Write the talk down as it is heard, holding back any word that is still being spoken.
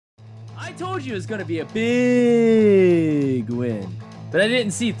I told you it was going to be a big win, but I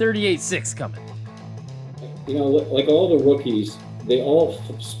didn't see 38-6 coming. You know, like all the rookies, they all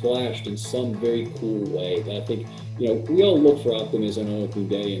splashed in some very cool way. And I think, you know, we all look for optimism on opening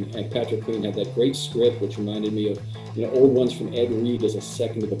day, and Patrick Queen had that great script, which reminded me of, you know, old ones from Ed Reed as a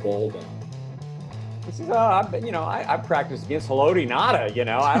second to the ball down. This is, I practiced against Haloti Nada, you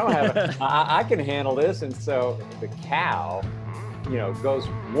know, I don't have, I can handle this. And so the cow, you know, goes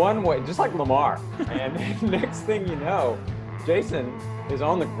one way, just like Lamar. And next thing you know, Jason is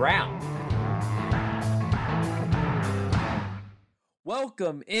on the ground.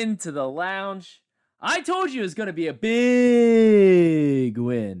 Welcome into the lounge. I told you it was going to be a big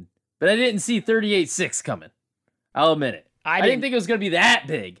win, but I didn't see 38-6 coming. I'll admit it. I didn't think it was going to be that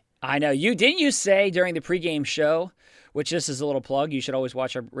big. I know. Didn't you say during the pregame show, which this is a little plug, you should always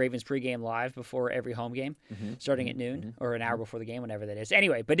watch our Ravens pregame live before every home game, starting at noon or an hour before the game, whenever that is.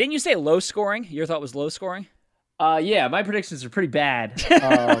 Anyway, but didn't you say low scoring? Your thought was low scoring? Yeah, my predictions are pretty bad.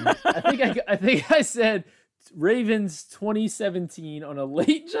 I think I said Ravens 2017 on a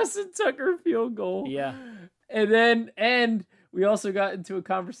late Justin Tucker field goal. Yeah. And we also got into a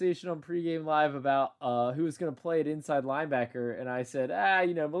conversation on pregame live about who was going to play at inside linebacker, and I said,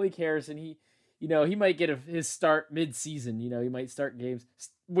 Malik Harrison, he might get his start mid-season. You know, he might start games.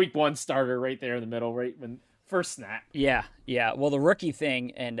 Week 1 starter right there in the middle, right when first snap. Yeah. Well, the rookie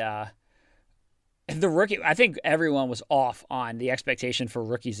thing and the rookie, I think everyone was off on the expectation for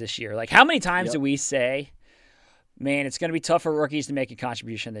rookies this year. Like, how many times do we say, man, it's going to be tough for rookies to make a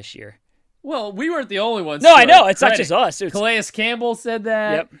contribution this year? Well, we weren't the only ones. No, I know. It's not just us. Calais Campbell said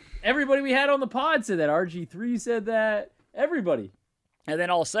that. Yep. Everybody we had on the pod said that. RG3 said that. Everybody. And then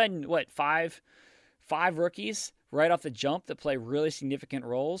all of a sudden, five rookies right off the jump that play really significant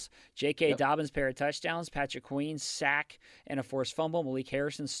roles. J.K. Dobbins, pair of touchdowns. Patrick Queen, sack and a forced fumble. Malik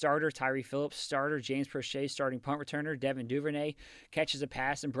Harrison, starter. Tyree Phillips, starter. James Prochet, starting punt returner. Devin Duvernay catches a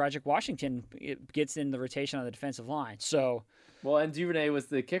pass. And Broderick Washington gets in the rotation on the defensive line. So, well, and Duvernay was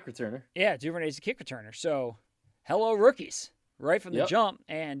the kick returner. Yeah, Duvernay's the kick returner. So, hello, rookies, right from the jump.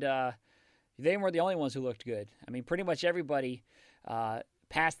 And they weren't the only ones who looked good. I mean, pretty much everybody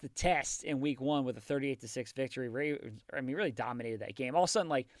passed the test in week 1 with a 38-6 victory. Really dominated that game. All of a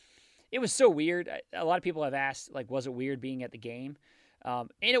sudden, it was so weird. A lot of people have asked, was it weird being at the game? And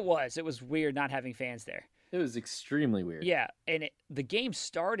it was. It was weird not having fans there. It was extremely weird. Yeah, and the game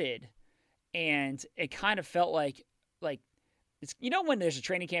started, and it kind of felt like it's, when there's a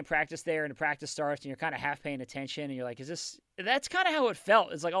training camp practice there and the practice starts and you're kind of half paying attention and you're like, that's kind of how it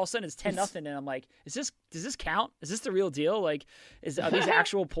felt. It's like all of a sudden it's 10-0 and I'm like, does this count? Is this the real deal? Are these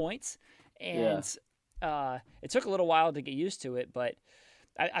actual points? And it took a little while to get used to it, but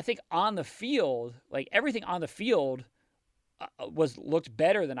I think on the field, everything on the field looked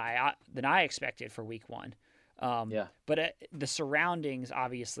better than I expected for week 1. But the surroundings,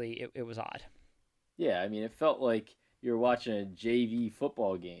 obviously, it was odd. Yeah, I mean, it felt like you're watching a JV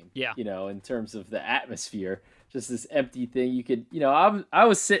football game, in terms of the atmosphere, just this empty thing. You could, I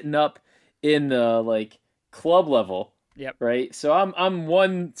was sitting up in the club level, right? So I'm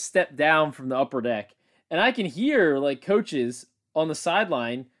one step down from the upper deck, and I can hear coaches on the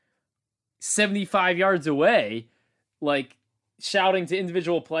sideline 75 yards away, shouting to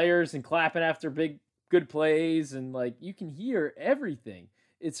individual players and clapping after good plays. And you can hear everything.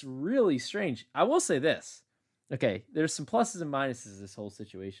 It's really strange. I will say this. Okay, there's some pluses and minuses to this whole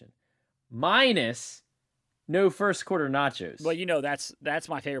situation. Minus no first quarter nachos. Well, that's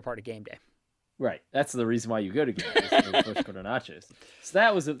my favorite part of game day. Right. That's the reason why you go to game day, is no first quarter nachos. So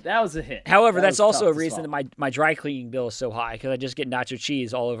that was a hit. However, that's also a reason that my dry cleaning bill is so high, because I just get nacho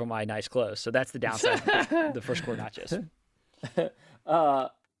cheese all over my nice clothes. So that's the downside of the first quarter nachos.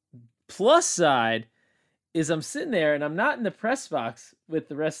 Plus side is I'm sitting there and I'm not in the press box with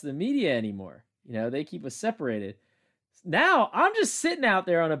the rest of the media anymore. They keep us separated. Now I'm just sitting out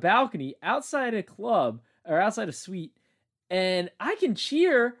there on a balcony outside a club or outside a suite, and I can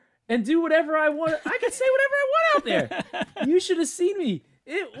cheer and do whatever I want. I can say whatever I want out there. You should have seen me.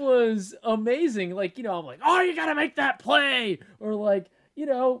 It was amazing. I'm like, oh, you got to make that play. Or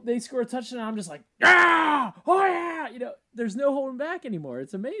they score a touchdown. I'm just like, ah, oh yeah. There's no holding back anymore.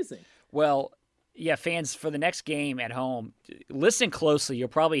 It's amazing. Well, yeah, fans, for the next game at home, listen closely. You'll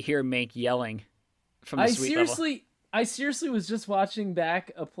probably hear Mink yelling from the suite level. I seriously was just watching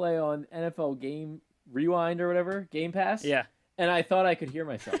back a play on NFL Game Rewind or whatever, Game Pass. Yeah. And I thought I could hear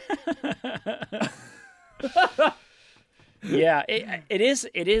myself. Yeah, it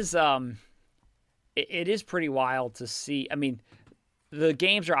is pretty wild to see. I mean, the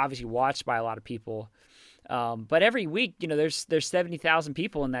games are obviously watched by a lot of people. But every week, there's 70,000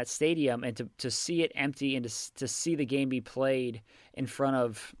 people in that stadium, and to see it empty and to see the game be played in front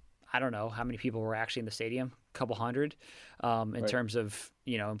of, I don't know how many people were actually in the stadium, a couple hundred, in terms of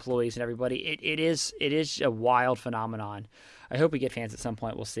employees and everybody. It is a wild phenomenon. I hope we get fans at some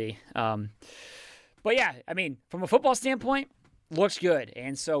point. We'll see. But yeah, I mean, from a football standpoint, looks good.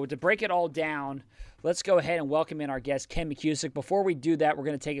 And so to break it all down, let's go ahead and welcome in our guest, Ken McKusick. Before we do that, we're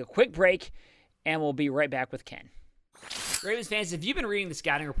going to take a quick break, and we'll be right back with Ken. Ravens fans, if you've been reading the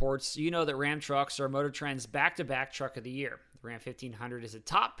scouting reports, you know that Ram trucks are Motor Trend's back-to-back truck of the year. The Ram 1500 is a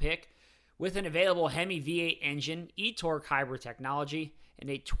top pick with an available Hemi V8 engine, e-torque hybrid technology, and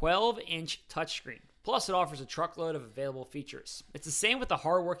a 12-inch touchscreen. Plus, it offers a truckload of available features. It's the same with the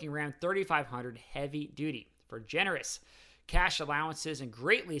hardworking Ram 3500 Heavy Duty. For generous cash allowances and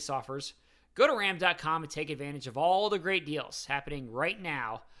great lease offers, go to ram.com and take advantage of all the great deals happening right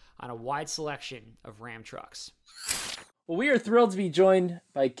now on a wide selection of Ram trucks. Well, we are thrilled to be joined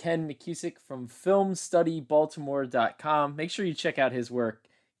by Ken McKusick from FilmStudyBaltimore.com. Make sure you check out his work.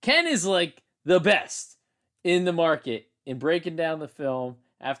 Ken is like the best in the market in breaking down the film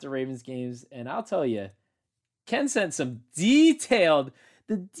after Ravens games. And I'll tell you, Ken sent some details,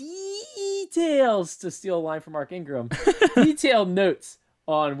 to steal a line from Mark Ingram, detailed notes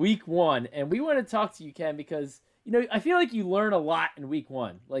on week one. And we want to talk to you, Ken, because, I feel like you learn a lot in week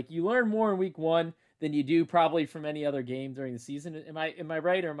one. Like, you learn more in week one than you do probably from any other game during the season. Am I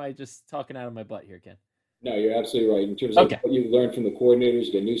right, or am I just talking out of my butt here, Ken? No, you're absolutely right. In terms of what you learn from the coordinators,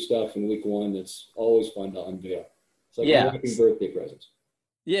 you get new stuff in week one that's always fun to unveil. It's like wrapping birthday presents.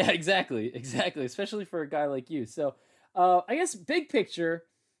 Yeah, exactly. Especially for a guy like you. So, I guess big picture,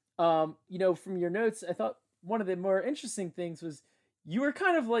 from your notes, I thought one of the more interesting things was you were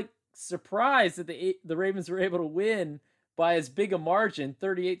kind of like surprised that the Ravens were able to win by as big a margin,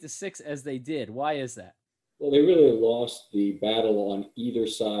 38-6, as they did. Why is that? Well, they really lost the battle on either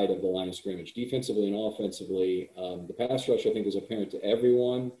side of the line of scrimmage, defensively and offensively. The pass rush, I think, was apparent to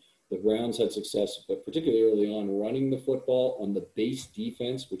everyone. The Browns had success, but particularly early on, running the football on the base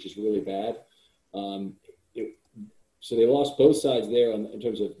defense, which is really bad. So they lost both sides there in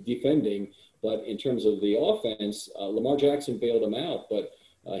terms of defending, but in terms of the offense, Lamar Jackson bailed him out, but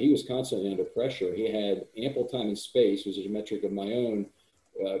he was constantly under pressure. He had ample time and space, which is a metric of my own.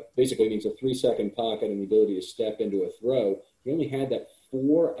 Basically means a 3-second pocket and the ability to step into a throw. He only had that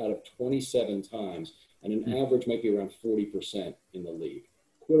 4 out of 27 times, and an average might be around 40% in the league.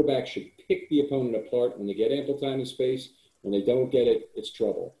 Quarterbacks should pick the opponent apart when they get ample time and space. When they don't get it, it's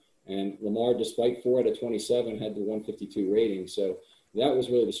trouble. And Lamar, despite 4 out of 27, had the 152 rating. So that was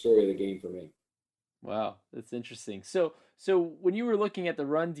really the story of the game for me. Wow, that's interesting. So when you were looking at the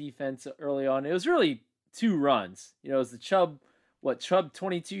run defense early on, it was really 2 runs. It was the Chubb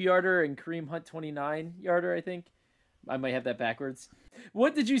 22-yarder and Kareem Hunt 29-yarder, I think. I might have that backwards.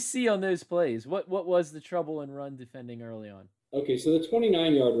 What did you see on those plays? What was the trouble in run defending early on? Okay, so the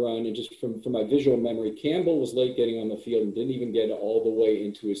 29-yard run, and just from my visual memory, Campbell was late getting on the field and didn't even get all the way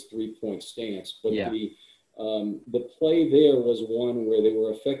into his 3-point stance. But the play there was one where they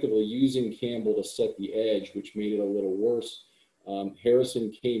were effectively using Campbell to set the edge, which made it a little worse.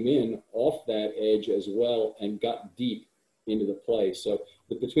 Harrison came in off that edge as well and got deep into the play. So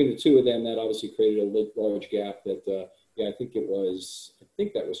between the two of them, that obviously created a large gap that, I think that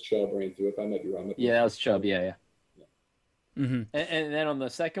was Chubb running through it. I might be wrong. Yeah, that was Chubb. Yeah. Mm-hmm. And then on the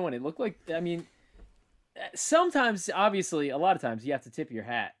second one, it looked like, sometimes, obviously, a lot of times you have to tip your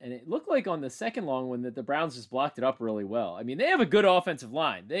hat. And it looked like on the second long one that the Browns just blocked it up really well. I mean, they have a good offensive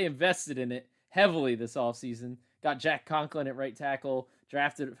line. They invested in it heavily this offseason. Got Jack Conklin at right tackle,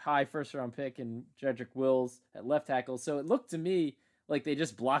 drafted a high first-round pick, and Jedrick Wills at left tackle. So it looked to me like they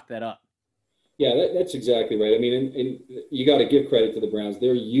just blocked that up. Yeah, that's exactly right. I mean, and you got to give credit to the Browns.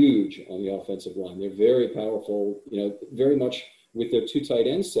 They're huge on the offensive line. They're very powerful, very much with their 2 tight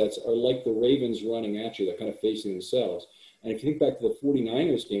end sets are like the Ravens running at you. They're kind of facing themselves. And if you think back to the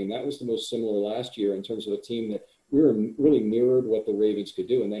 49ers game, that was the most similar last year in terms of a team that really mirrored what the Ravens could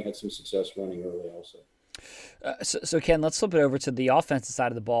do, and they had some success running early also. So Ken, let's flip it over to the offensive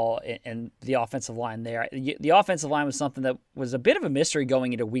side of the ball and the offensive line there. The offensive line was something that was a bit of a mystery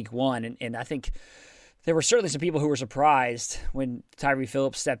going into week one, and I think there were certainly some people who were surprised when Tyree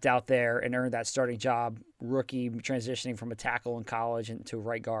Phillips stepped out there and earned that starting job, rookie transitioning from a tackle in college into a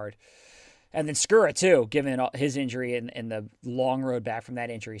right guard. And then Skura, too, given his injury and the long road back from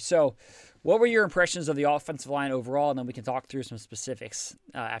that injury. So what were your impressions of the offensive line overall? And then we can talk through some specifics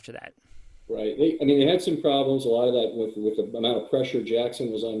after that. Right. They had some problems. A lot of that with the amount of pressure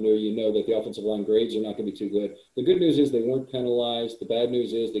Jackson was under. You know that the offensive line grades are not going to be too good. The good news is they weren't penalized. The bad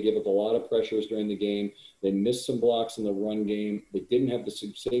news is they gave up a lot of pressures during the game. They missed some blocks in the run game. They didn't have the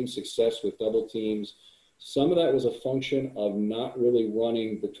same success with double teams. Some of that was a function of not really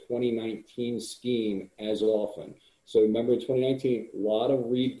running the 2019 scheme as often. So remember, 2019, a lot of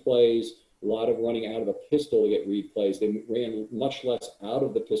read plays, a lot of running out of the pistol to get read plays. They ran much less out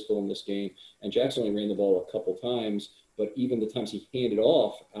of the pistol in this game, and Jackson only ran the ball a couple times, but even the times he handed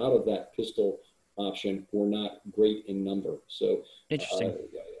off out of that pistol option were not great in number. So interesting.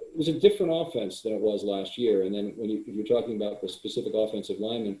 It was a different offense than it was last year. And then if you're talking about the specific offensive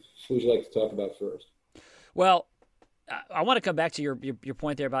lineman, who would you like to talk about first? Well, I want to come back to your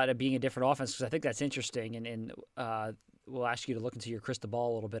point there about it being a different offense, because I think that's interesting, and we'll ask you to look into your crystal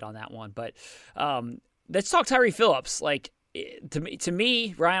ball a little bit on that one. But let's talk Tyree Phillips. Like, to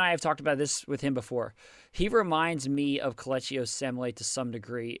me, Ryan and I have talked about this with him before. He reminds me of Kelechi Osemele to some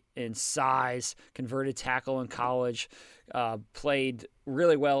degree in size, converted tackle in college, played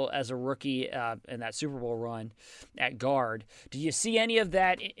really well as a rookie in that Super Bowl run at guard. Do you see any of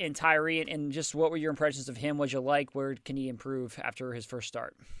that in Tyree, and just what were your impressions of him? What'd you like? Where can he improve after his first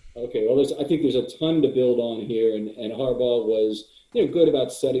start? Okay, well, I think there's a ton to build on here, and Harbaugh was good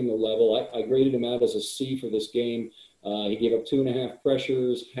about setting the level. I graded him out as a C for this game. He gave up 2.5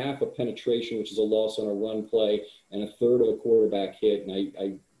 pressures, half a penetration, which is a loss on a run play, and a third of a quarterback hit, and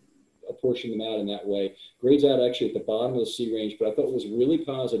I apportioned them out in that way. Grades out actually at the bottom of the C range, but I thought what was really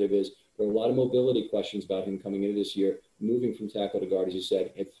positive is there were a lot of mobility questions about him coming into this year, moving from tackle to guard, as you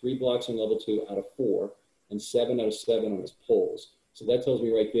said. He had 3 blocks on level 2 out of 4, and 7 out of 7 on his pulls. So that tells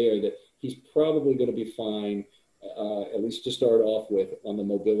me right there that he's probably going to be fine, at least to start off with, on the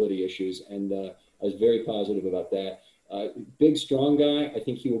mobility issues, and I was very positive about that. Big, strong guy. I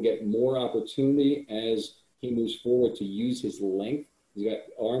think he will get more opportunity as he moves forward to use his length. He's got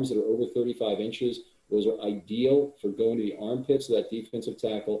arms that are over 35 inches. Those are ideal for going to the armpits of that defensive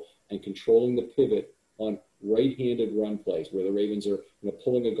tackle and controlling the pivot on right-handed run plays where the Ravens are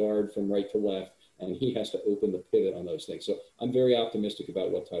pulling a guard from right to left, and he has to open the pivot on those things. So I'm very optimistic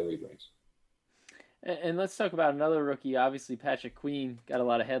about what Tyree brings. And let's talk about another rookie. Obviously, Patrick Queen got a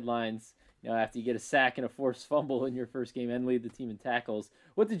lot of headlines. After you get a sack and a forced fumble in your first game and lead the team in tackles.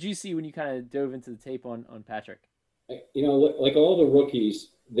 What did you see when you kind of dove into the tape on Patrick? Like all the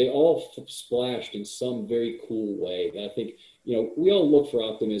rookies, they all splashed in some very cool way. And I think, we all look for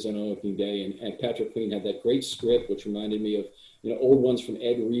optimism on opening day, and Patrick Queen had that great script, which reminded me of, old ones from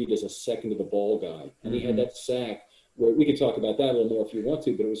Ed Reed as a second to the ball guy. And he had that sack where we could talk about that a little more if you want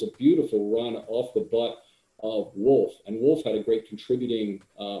to, but it was a beautiful run off the butt of Wolf, and Wolf had a great contributing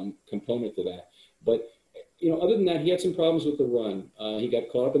component to that. But other than that, he had some problems with the run. He got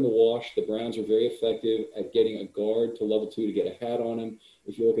caught up in the wash. The Browns were very effective at getting a guard to level 2 to get a hat on him.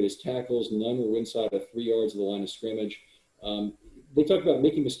 If you look at his tackles, none were inside of 3 yards of the line of scrimmage. They talk about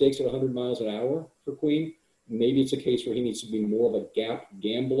making mistakes at 100 miles an hour for Queen. Maybe it's a case where he needs to be more of a gap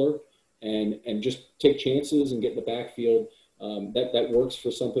gambler and just take chances and get in the backfield. That works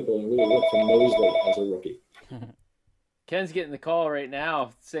for some people and really worked for Mosley as a rookie. Ken's getting the call right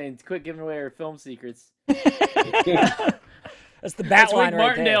now saying, quit giving away our film secrets. That's the bat line right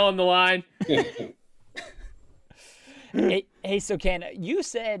Martindale on the line. Hey, so Ken, you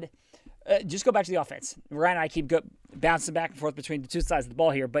said, just go back to the offense. Ryan and I keep bouncing back and forth between the two sides of the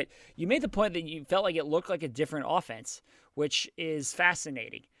ball here, but you made the point that you felt like it looked like a different offense, which is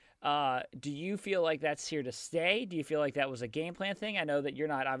fascinating. Do you feel like that's here to stay? Do you feel like that was a game plan thing? I know that you're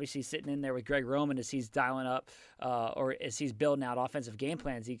not obviously sitting in there with Greg Roman as he's dialing up or as he's building out offensive game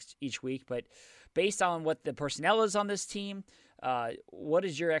plans each week, but based on what the personnel is on this team, what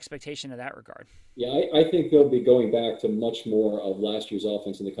is your expectation in that regard? Yeah, I think they'll be going back to much more of last year's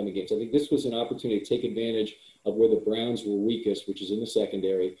offense in the coming games. I think this was an opportunity to take advantage of where the Browns were weakest, which is in the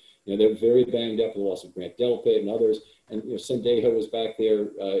secondary. They're very banged up with the loss of Grant Delpit and others. And, Sendejo was back there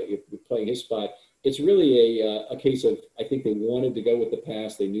playing his spot. It's really a case of, I think they wanted to go with the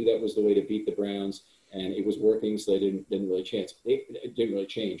pass. They knew that was the way to beat the Browns, and it was working, so they didn't really change. It didn't really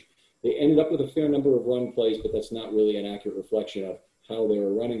change. They ended up with a fair number of run plays, but that's not really an accurate reflection of how they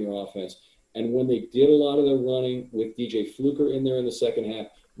were running their offense. And when they did a lot of their running with DJ Fluker in there in the second half,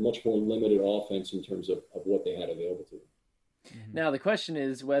 much more limited offense in terms of what they had available to them. Now, the question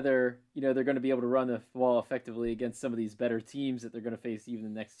is whether, they're going to be able to run the ball effectively against some of these better teams that they're going to face even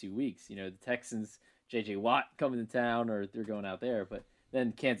the next 2 weeks. The Texans, J.J. Watt coming to town, or they're going out there, but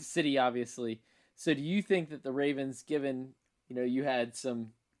then Kansas City, obviously. So do you think that the Ravens, given, you had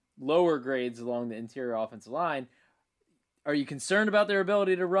some lower grades along the interior offensive line, Are you concerned about their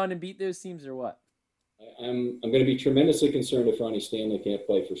ability to run and beat those teams, or what? I'm going to be tremendously concerned if Ronnie Stanley can't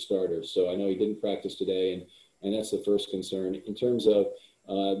play for starters. So I know he didn't practice today, and that's the first concern. In terms of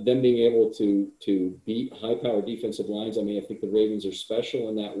them being able to beat high-powered defensive lines, I mean, I think the Ravens are special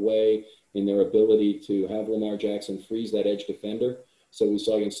in that way, in their ability to have Lamar Jackson freeze that edge defender. So we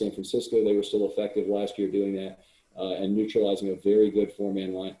saw against San Francisco, they were still effective last year doing that and neutralizing a very good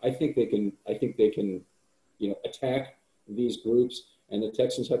four-man line. I think they can, attack these groups. And the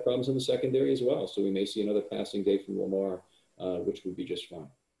Texans have problems in the secondary as well. So we may see another passing day from Lamar, which would be just fine.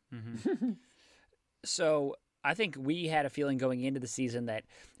 Mm-hmm. So I think we had a feeling going into the season that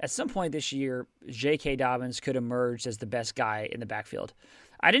at some point this year, J.K. Dobbins could emerge as the best guy in the backfield.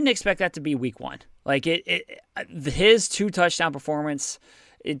 I didn't expect that to be week one. Like his 2 touchdown performance,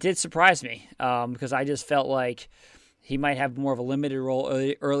 it did surprise me because I just felt like he might have more of a limited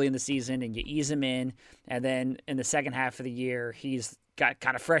role early in the season, and you ease him in, and then in the second half of the year, he's got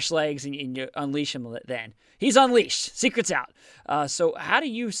kind of fresh legs, and you unleash him then. He's unleashed. Secret's out. So how do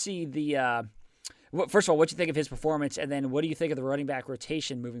you see the first of all, what do you think of his performance, and then what do you think of the running back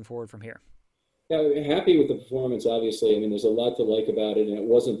rotation moving forward from here? Yeah, happy with the performance, obviously. I mean, there's a lot to like about it, and it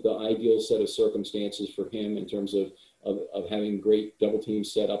wasn't the ideal set of circumstances for him in terms of having great double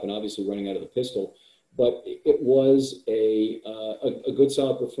teams set up and obviously running out of the pistol. But it was a good,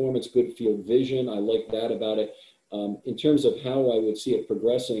 solid performance, good field vision. I like that about it. In terms of how I would see it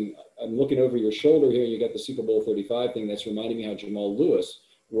progressing, I'm looking over your shoulder here, and you got the Super Bowl 35 thing. That's reminding me how Jamal Lewis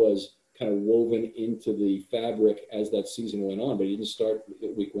was kind of woven into the fabric as that season went on. But he didn't start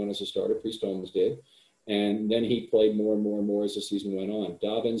week one as a starter. Priest Holmes did. And then he played more and more and more as the season went on.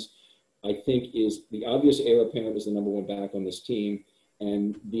 Dobbins, I think, is the obvious heir apparent as the number 1 back on this team.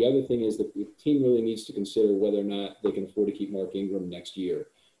 And the other thing is that the team really needs to consider whether or not they can afford to keep Mark Ingram next year.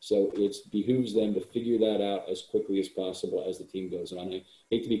 So it behooves them to figure that out as quickly as possible as the team goes on. I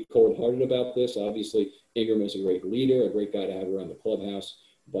hate to be cold-hearted about this. Obviously, Ingram is a great leader, a great guy to have around the clubhouse,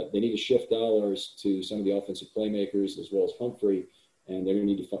 but they need to shift dollars to some of the offensive playmakers as well as Humphrey, and they're going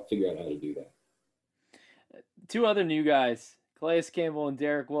to need to figure out how to do that. 2 other new guys, Calais Campbell and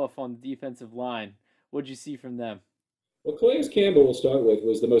Derek Wolfe on the defensive line. What did you see from them? Well, Calais Campbell, we'll start with,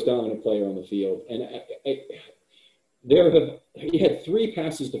 was the most dominant player on the field. And he had 3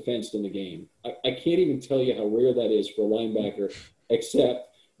 passes defensed in the game. I can't even tell you how rare that is for a linebacker, except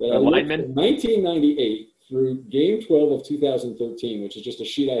that from 1998 through game 12 of 2013, which is just a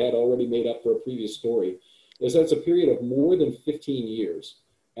sheet I had already made up for a previous story, that's a period of more than 15 years.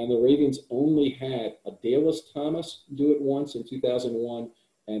 And the Ravens only had Adalus Thomas do it once in 2001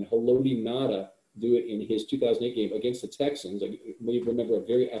 and Haloti Ngata do it in his 2008 game against the Texans. I may remember a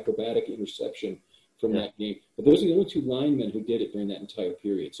very acrobatic interception from that game. But those are the only 2 linemen who did it during that entire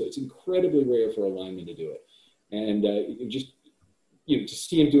period. So it's incredibly rare for a lineman to do it. And to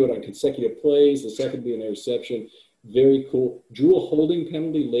see him do it on consecutive plays, the second being an interception, very cool. Drew a holding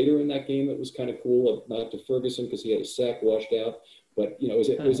penalty later in that game that was kind of cool, not to Ferguson because he had a sack washed out. But,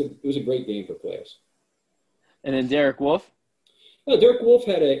 it was a great game for players. And then Derek Wolfe? Well, Derek Wolfe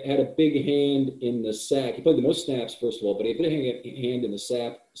had a big hand in the sack. He played the most snaps, first of all, but he had a hand in the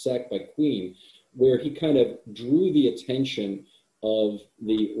sack by Queen, where he kind of drew the attention of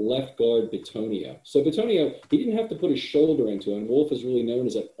the left guard Bitonio. So Bitonio, he didn't have to put his shoulder into him. Wolfe is really known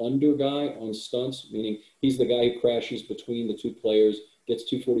as an under guy on stunts, meaning he's the guy who crashes between the 2 players, gets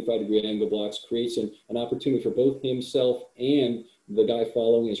 2 45-degree angle blocks, creates an opportunity for both himself and the guy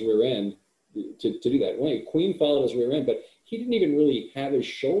following his rear end to do that. Well, Queen followed his rear end, but he didn't even really have his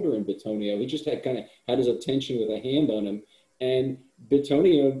shoulder in Bitonio. He just had his attention with a hand on him. And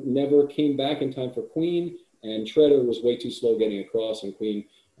Bitonio never came back in time for Queen, and Treader was way too slow getting across, and Queen,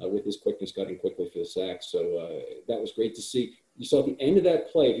 with his quickness, got in quickly for the sack. So that was great to see. You saw at the end of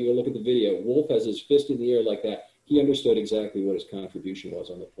that play, if you look at the video, Wolfe has his fist in the air like that. He understood exactly what his contribution was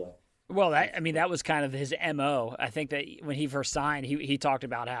on the play. Well, that was kind of his MO. I think that when he first signed, he talked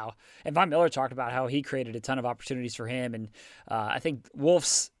about how, and Von Miller talked about how he created a ton of opportunities for him. And I think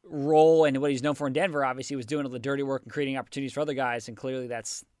Wolfe's role and what he's known for in Denver, obviously, was doing all the dirty work and creating opportunities for other guys. And clearly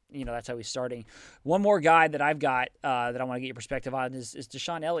that's how he's starting. One more guy that I've got that I want to get your perspective on is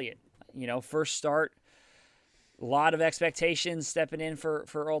Deshaun Elliott. First start, a lot of expectations stepping in for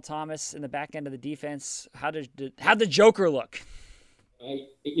Earl Thomas in the back end of the defense. How'd the Joker look?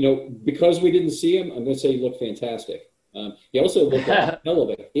 Because we didn't see him, I'm going to say he looked fantastic. He also looked like a hell of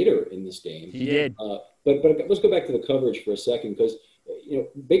a hitter in this game. He did. But let's go back to the coverage for a second, because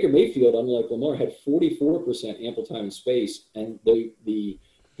Baker Mayfield, unlike Lamar, had 44% ample time and space, and the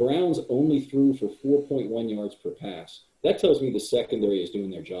Browns only threw for 4.1 yards per pass. That tells me the secondary is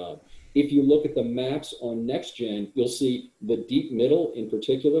doing their job. if you look at the maps on Next Gen, you'll see the deep middle in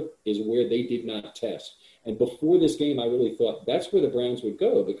particular is where they did not test. And before this game, I really thought that's where the Browns would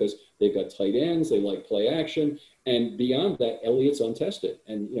go because they've got tight ends, they like play action, and beyond that, Elliott's untested.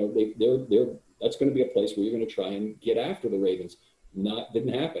 And they're that's going to be a place where you're going to try and get after the Ravens.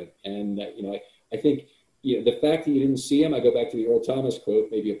 Didn't happen. And I think the fact that you didn't see him, I go back to the Earl Thomas quote,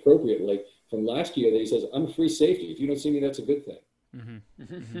 maybe appropriately from last year, that he says, "I'm a free safety. If you don't see me, that's a good thing." Mm-hmm.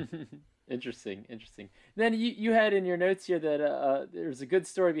 Mm-hmm. Interesting. Then you had in your notes here that there's a good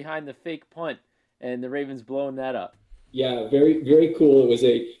story behind the fake punt and the Ravens blowing that up. Yeah, very, very cool. It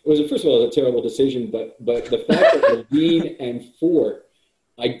was first of all, it was a terrible decision, but the fact that Levine and Fort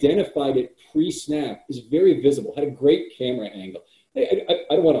identified it pre-snap is very visible. Had a great camera angle. I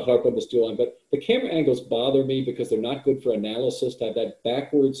don't want to harp on this too long, but the camera angles bother me because they're not good for analysis. To have that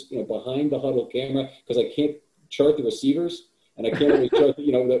backwards, behind the huddle camera, because I can't chart the receivers and I can't really chart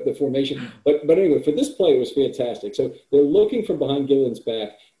the formation. But anyway, for this play, it was fantastic. So they're looking from behind Gillen's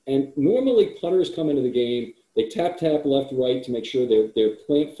back, and normally punters come into the game. They tap left, right to make sure their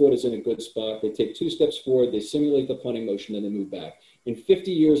plant foot is in a good spot. They take 2 steps forward, they simulate the punting motion, and they move back. In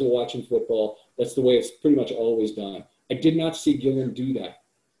 50 years of watching football, that's the way it's pretty much always done. I did not see Gillen do that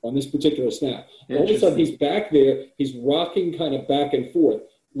on this particular snap. All of a sudden, he's back there. He's rocking kind of back and forth.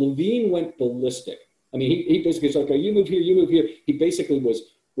 Levine went ballistic. I mean, he basically said, "Okay, you move here, you move here." He basically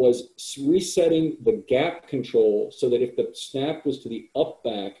was resetting the gap control so that if the snap was to the up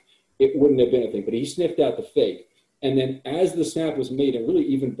back, it wouldn't have been a thing. But he sniffed out the fake. And then as the snap was made, and really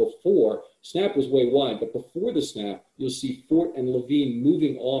even before, snap was way wide, but before the snap, you'll see Fort and Levine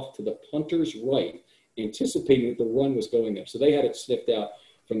moving off to the punter's right, anticipating that the run was going there. So they had it sniffed out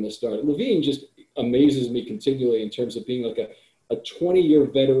from the start. Levine just amazes me continually in terms of being like a 20-year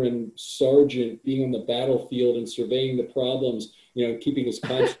veteran sergeant being on the battlefield and surveying the problems, keeping his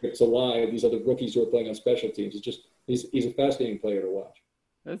conscripts alive, these other rookies who are playing on special teams. He's a fascinating player to watch.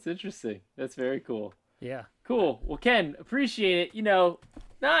 That's interesting. That's very cool. Yeah. Cool. Well, Ken, appreciate it.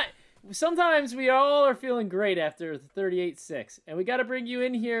 Sometimes we all are feeling great after the 38-6, and we got to bring you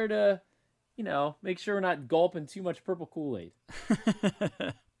in here to make sure we're not gulping too much purple Kool-Aid.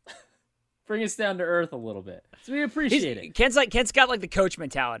 Bring us down to earth a little bit. So we appreciate it. Ken's got like the coach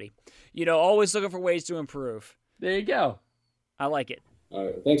mentality. Always looking for ways to improve. There you go. I like it. All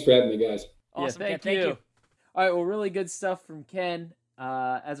right. Thanks for having me, guys. Awesome. Yeah, thank you. All right. Well, really good stuff from Ken.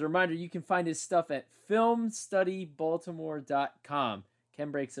 As a reminder, you can find his stuff at filmstudybaltimore.com.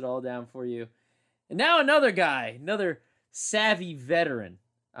 Ken breaks it all down for you. And now another guy, another savvy veteran,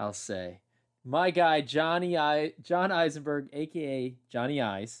 I'll say. My guy, John Eisenberg, a.k.a. Johnny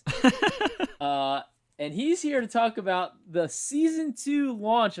Eyes. And he's here to talk about the season 2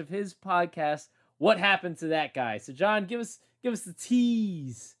 launch of his podcast, What Happened to That Guy? So, John, give us the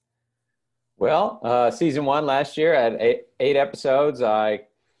tease. Well, season 1 last year had 8 episodes. I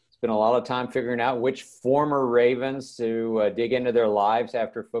spent a lot of time figuring out which former Ravens to dig into their lives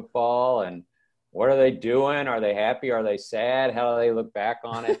after football and what are they doing? Are they happy? Are they sad? How do they look back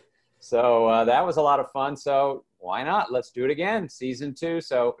on it? So that was a lot of fun. So why not? Let's do it again. Season 2.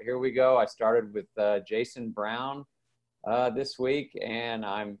 So here we go. I started with Jason Brown this week, and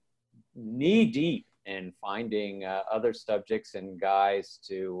I'm knee deep in finding other subjects and guys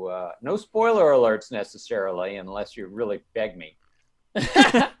to no spoiler alerts necessarily, unless you really beg me.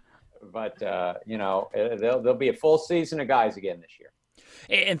 But there'll be a full season of guys again this year.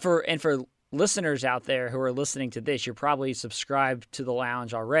 And for listeners out there who are listening to this, you're probably subscribed to the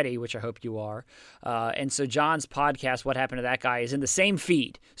Lounge already, which I hope you are. And so John's podcast, What Happened to That Guy, is in the same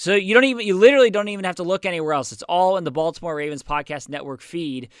feed. So you literally don't even have to look anywhere else. It's all in the Baltimore Ravens Podcast Network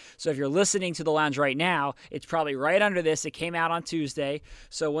feed. So if you're listening to the Lounge right now, it's probably right under this. It came out on Tuesday.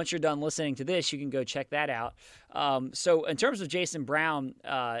 So once you're done listening to this, you can go check that out. So in terms of Jason Brown,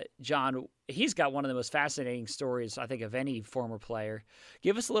 John, he's got one of the most fascinating stories, I think, of any former player.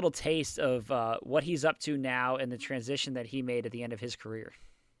 Give us a little taste of what he's up to now and the transition that he made at the end of his career.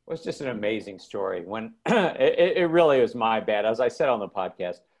 Well, it's just an amazing story. When it really was my bad. As I said on the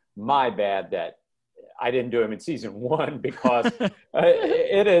podcast, my bad that I didn't do him in season 1 because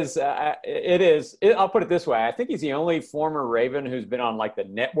it is. I'll put it this way. I think he's the only former Raven who's been on like the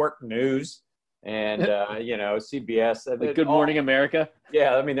network news and, CBS. Like Good Morning America.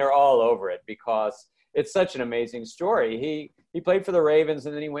 Yeah. I mean, they're all over it because it's such an amazing story. He played for the Ravens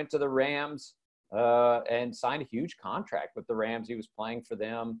and then he went to the Rams and signed a huge contract with the Rams. He was playing for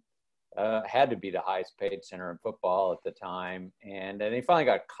them, had to be the highest paid center in football at the time. And then he finally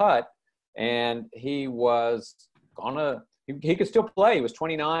got cut and he was he could still play. He was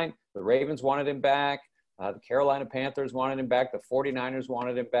 29. The Ravens wanted him back. The Carolina Panthers wanted him back. The 49ers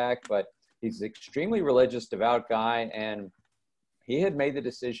wanted him back, but he's an extremely religious, devout guy. And he had made the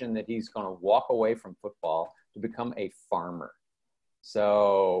decision that he's going to walk away from football to become a farmer.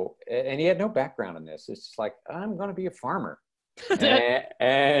 So, and he had no background in this. It's just like, I'm going to be a farmer.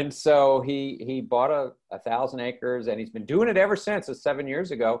 and so he bought 1,000 acres, and he's been doing it ever since. It's 7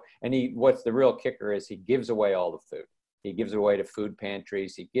 years ago. And what's the real kicker is he gives away all the food. He gives it away to food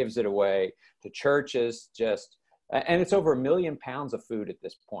pantries. He gives it away to churches. And it's over 1 million pounds of food at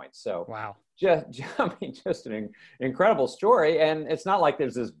this point. So wow, just an incredible story. And it's not like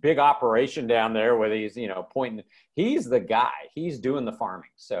there's this big operation down there where he's, pointing. He's the guy. He's doing the farming.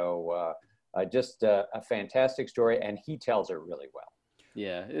 So just a fantastic story, and he tells it really well.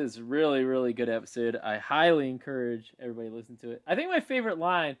 Yeah, it is a really, really good episode. I highly encourage everybody to listen to it. I think my favorite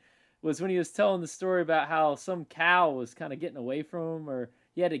line was when he was telling the story about how some cow was kind of getting away from him, or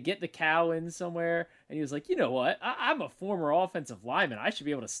he had to get the cow in somewhere, and he was like, you know what? I'm a former offensive lineman. I should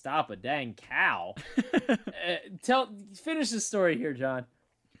be able to stop a dang cow. Finish the story here, John.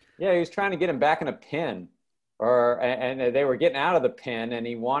 Yeah, he was trying to get him back in a pen, and they were getting out of the pen, and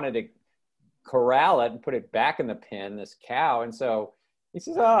he wanted to corral it and put it back in the pen, this cow. And so he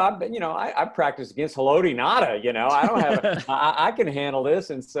says, I practice against Haloti Ngata, I don't have, I can handle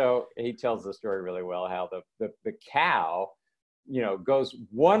this. And so he tells the story really well, how the cow, goes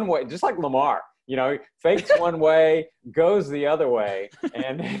one way, just like Lamar, fakes one way, goes the other way.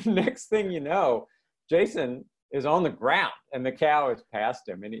 And next thing you know, Jason is on the ground and the cow has passed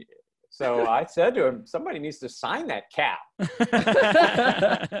him. And so I said to him, somebody needs to sign that cow.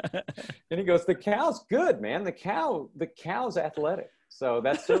 And he goes, the cow's good, man. The cow's athletic. So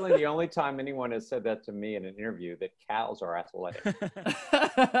that's certainly the only time anyone has said that to me in an interview, that cows are athletic.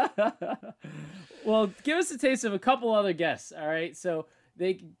 Well, give us a taste of a couple other guests. All right. So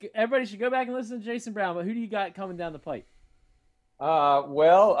everybody should go back and listen to Jason Brown, but who do you got coming down the pipe?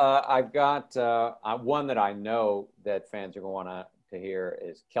 I've got one that I know that fans are going to hear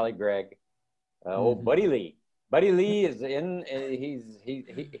is Kelly Gregg. Buddy Lee. Buddy Lee is in.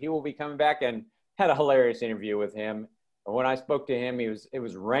 He will be coming back, and had a hilarious interview with him. When I spoke to him, it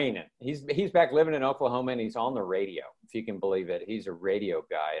was raining. He's back living in Oklahoma, and he's on the radio, if you can believe it. He's a radio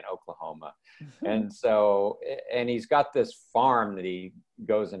guy in Oklahoma, and he's got this farm that he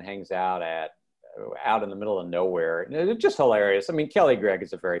goes and hangs out at, out in the middle of nowhere. It's just hilarious. I mean, Kelly Gregg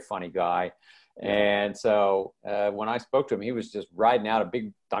is a very funny guy. And so when I spoke to him, he was just riding out a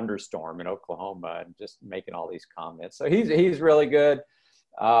big thunderstorm in Oklahoma and just making all these comments. So he's really good.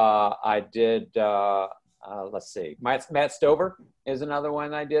 I did, let's see, Matt Stover is another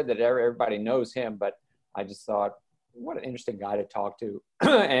one I did that everybody knows him, but I just thought, what an interesting guy to talk to.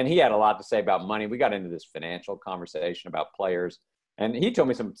 And he had a lot to say about money. We got into this financial conversation about players, and he told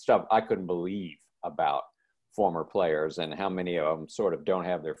me some stuff I couldn't believe about former players and how many of them sort of don't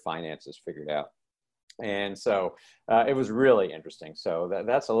have their finances figured out. And so it was really interesting. So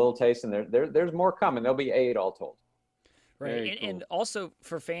that's a little taste, and there's more coming. There'll be 8 all told. Right. And also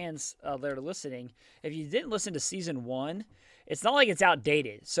for fans that are listening, if you didn't listen to season 1, it's not like it's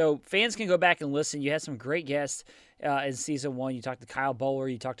outdated. So fans can go back and listen. You had some great guests in season 1. You talked to Kyle Bowler,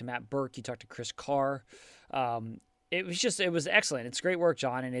 you talked to Matt Burke, you talked to Chris Carr. It was excellent. It's great work,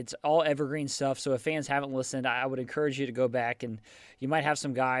 John, and it's all evergreen stuff. So if fans haven't listened, I would encourage you to go back, and you might have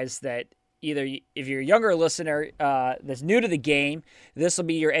some guys that either, if you're a younger listener that's new to the game, this will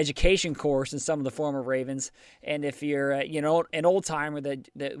be your education course in some of the former Ravens. And if you're an old timer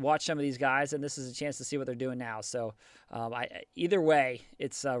that watch some of these guys, then this is a chance to see what they're doing now. So either way,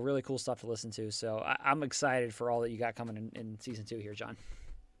 it's really cool stuff to listen to. So I'm excited for all that you got coming in season 2 here, John.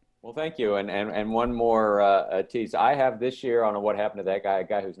 Well, thank you. And one more tease. I have this year on What Happened to That Guy, a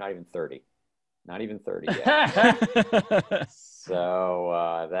guy who's not even 30. Not even 30 yet.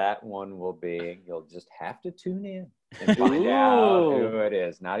 So that one will be, you'll just have to tune in and find out who it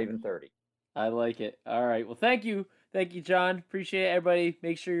is. Not even 30. I like it. All right. Well, thank you. Thank you, John. Appreciate it, everybody.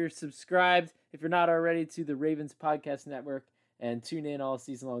 Make sure you're subscribed, if you're not already, to the Ravens Podcast Network, and tune in all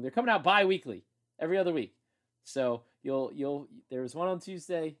season long. They're coming out bi-weekly, every other week. So there was one on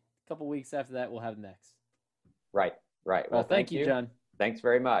Tuesday. A couple weeks after that, we'll have next. Right. Well, thank you, John. Thanks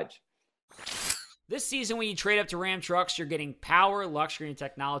very much. This season, when you trade up to Ram trucks, you're getting power, luxury, and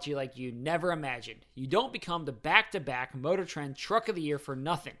technology like you never imagined. You don't become the back-to-back Motor Trend Truck of the Year for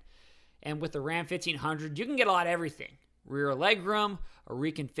nothing. And with the Ram 1500, you can get a lot of everything. Rear legroom, a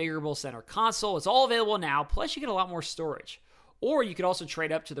reconfigurable center console. It's all available now, plus you get a lot more storage. Or you could also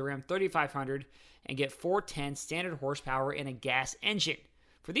trade up to the Ram 3500 and get 410 standard horsepower in a gas engine.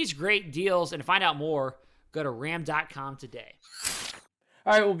 For these great deals and to find out more, go to ram.com today.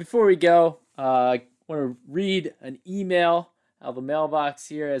 All right, well, before we go, I want want to read an email out of the mailbox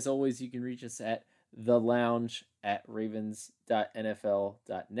here. As always, you can reach us at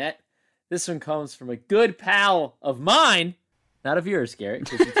thelounge@ravens.nfl.net. This one comes from a good pal of mine, not of yours, Garrett,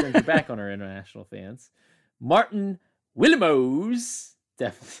 because you turned your back on our international fans. Martin Willimos.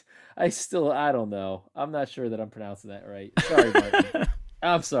 Definitely. I don't know. I'm not sure that I'm pronouncing that right. Sorry, Martin.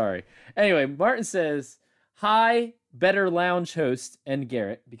 I'm sorry. Anyway, Martin says, hi, better lounge host and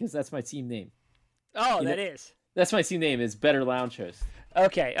Garrett, because that's my team name. Oh, That's my team name is Better Lounge Host.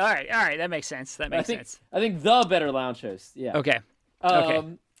 Okay. All right. That makes sense. I think the Better Lounge Host. Yeah. Okay.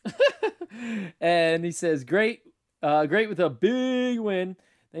 And he says, great with a big win.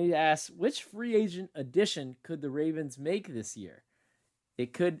 Then he asks, which free agent addition could the Ravens make this year?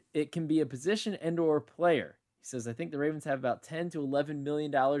 It can be a position and or player. He says, I think the Ravens have about $10 to $11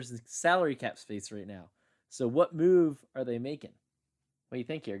 million in salary cap space right now. So what move are they making? What do you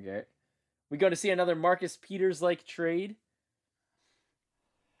think here, Garrett? We go to see another Marcus Peters-like trade?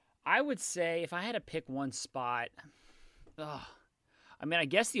 I would say if I had to pick one spot, I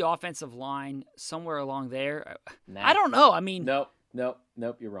guess the offensive line somewhere along there. Nah. I don't know. Nope.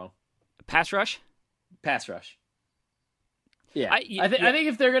 You're wrong. Pass rush. Yeah, I think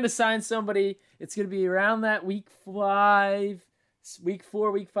if they're going to sign somebody, it's going to be around that week 5, week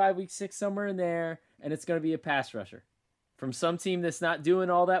 4, week 5, week 6, somewhere in there, and it's going to be a pass rusher from some team that's not doing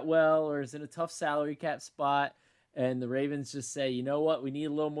all that well or is in a tough salary cap spot, and the Ravens just say, you know what, we need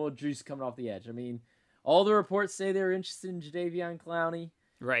a little more juice coming off the edge. I mean, all the reports say they're interested in Jadeveon Clowney.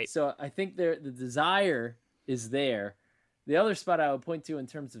 Right. So I think the desire is there. The other spot I would point to in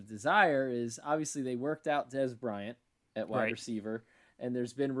terms of desire is obviously they worked out Dez Bryant at wide receiver, and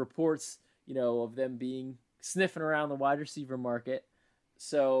there's been reports, of them being sniffing around the wide receiver market.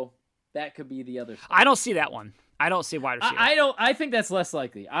 So that could be the other spot. I don't see that one. I don't see wide receiver. I think that's less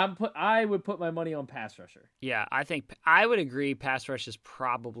likely. I would put my money on pass rusher. Yeah, I would agree. Pass rush is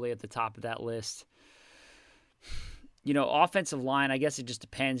probably at the top of that list. Offensive line, I guess it just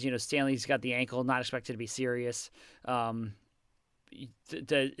depends. Stanley's got the ankle, not expected to be serious. Do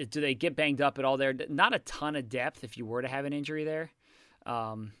they get banged up at all there? Not a ton of depth if you were to have an injury there.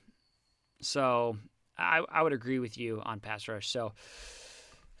 So I would agree with you on pass rush. So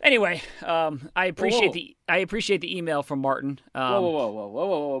anyway, I appreciate the email from Martin.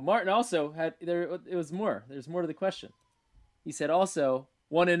 Whoa. Martin also had it was more. There's more to the question. He said also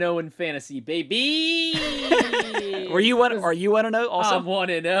 1-0 in fantasy, baby. Are you 1-0 also? I'm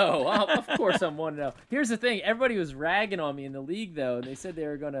 1-0. Of course I'm 1-0. Here's the thing. Everybody was ragging on me in the league, though, and they said they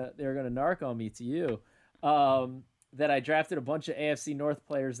were gonna narc on me to you. That I drafted a bunch of AFC North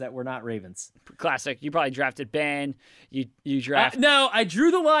players that were not Ravens. Classic. You probably drafted Ben. You draft. No, I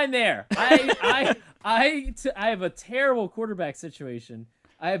drew the line there. I have a terrible quarterback situation.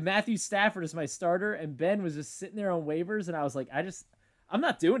 I have Matthew Stafford as my starter, and Ben was just sitting there on waivers, and I was like, I'm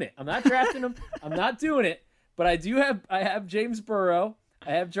not doing it. I'm not drafting him. I'm not doing it. But I have James Burrow.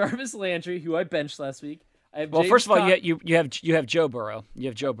 I have Jarvis Landry, who I benched last week. Well, first of all, you have Joe Burrow. You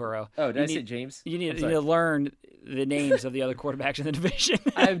have Joe Burrow. Oh, did I say James? You need to learn the names of the other quarterbacks in the division.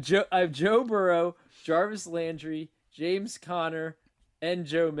 I have Joe Burrow, Jarvis Landry, James Conner, and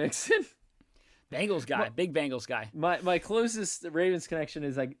Joe Mixon. Bengals guy, big Bengals guy. My closest Ravens connection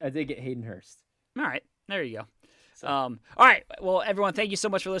is I did get Hayden Hurst. All right, there you go. So. All right. Well, everyone, thank you so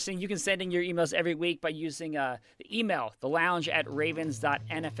much for listening. You can send in your emails every week by using the email,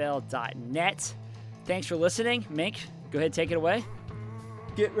 thelounge@ravens.nfl.net. Thanks for listening. Mink, go ahead and take it away.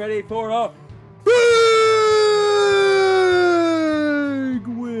 Get ready for a big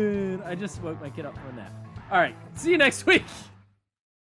win. I just woke my kid up for a nap. All right. See you next week.